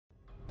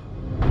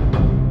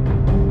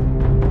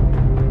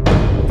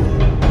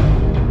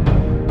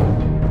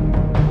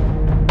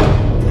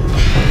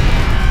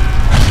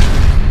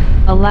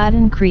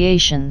Aladdin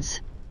Creations.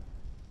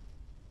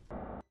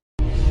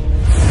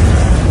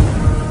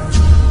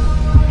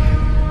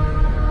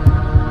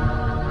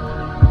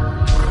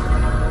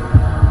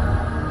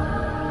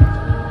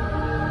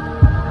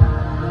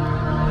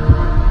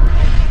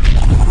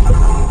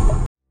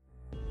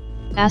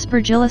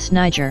 Aspergillus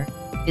niger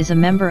is a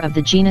member of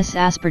the genus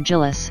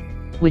Aspergillus,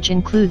 which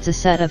includes a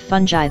set of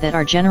fungi that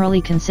are generally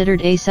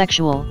considered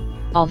asexual,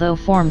 although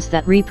forms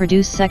that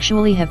reproduce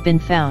sexually have been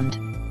found.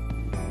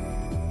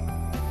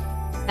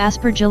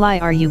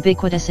 Aspergilli are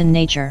ubiquitous in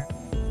nature.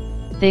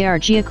 They are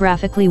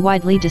geographically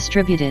widely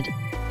distributed,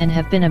 and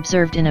have been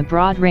observed in a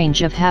broad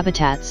range of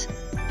habitats,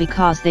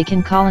 because they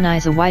can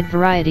colonize a wide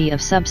variety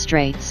of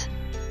substrates.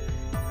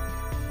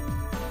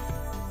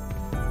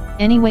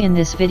 Anyway, in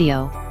this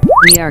video,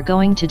 we are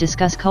going to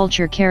discuss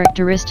culture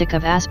characteristic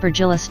of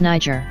Aspergillus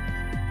niger.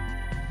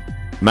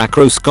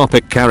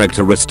 Macroscopic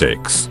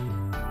characteristics.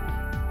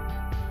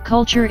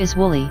 Culture is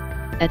woolly,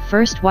 at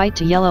first white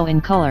to yellow in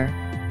color,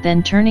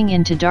 then turning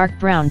into dark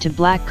brown to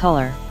black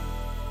color.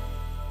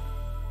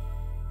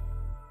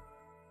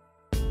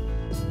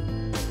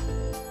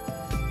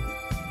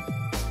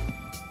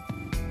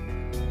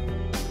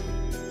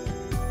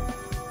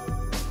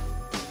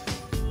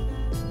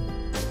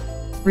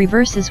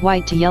 Reverse is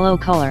white to yellow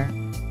color.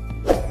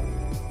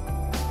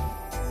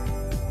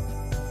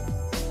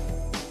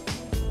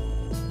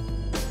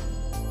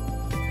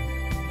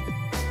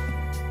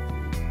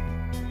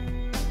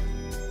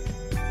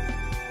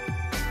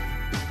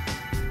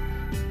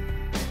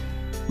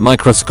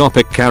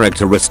 Microscopic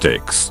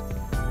characteristics.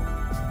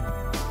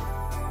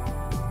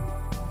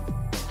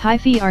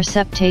 Hyphae are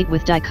septate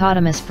with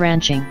dichotomous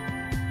branching.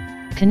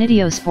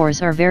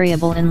 Conidiospores are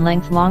variable in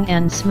length, long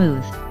and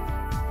smooth.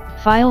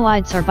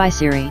 Phyolides are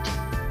biserrate.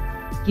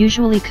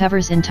 Usually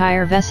covers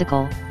entire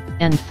vesicle,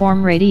 and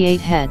form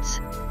radiate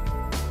heads.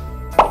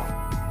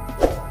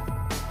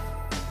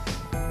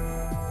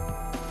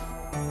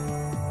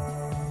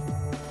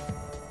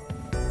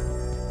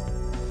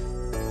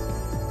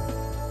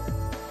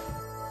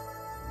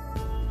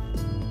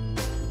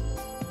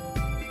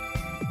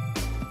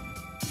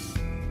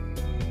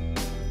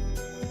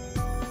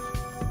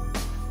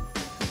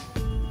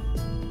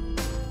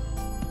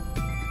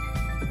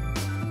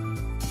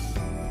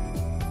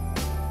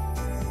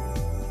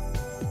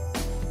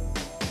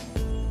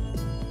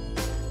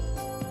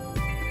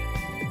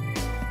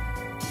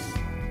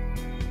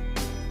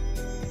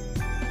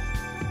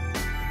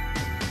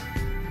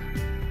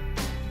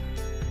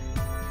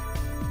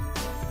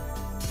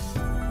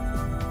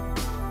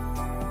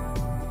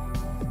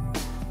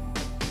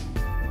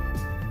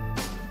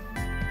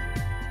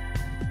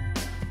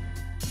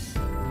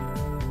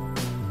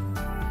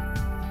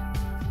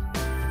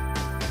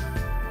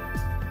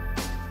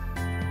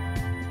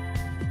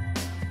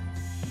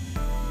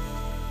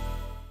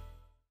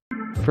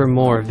 For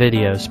more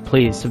videos,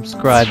 please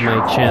subscribe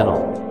my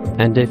channel.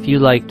 And if you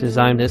like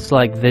design this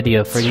like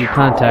video for you,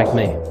 contact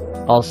me.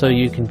 Also,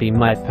 you can be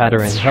my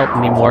pattern and help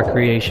me more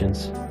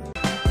creations.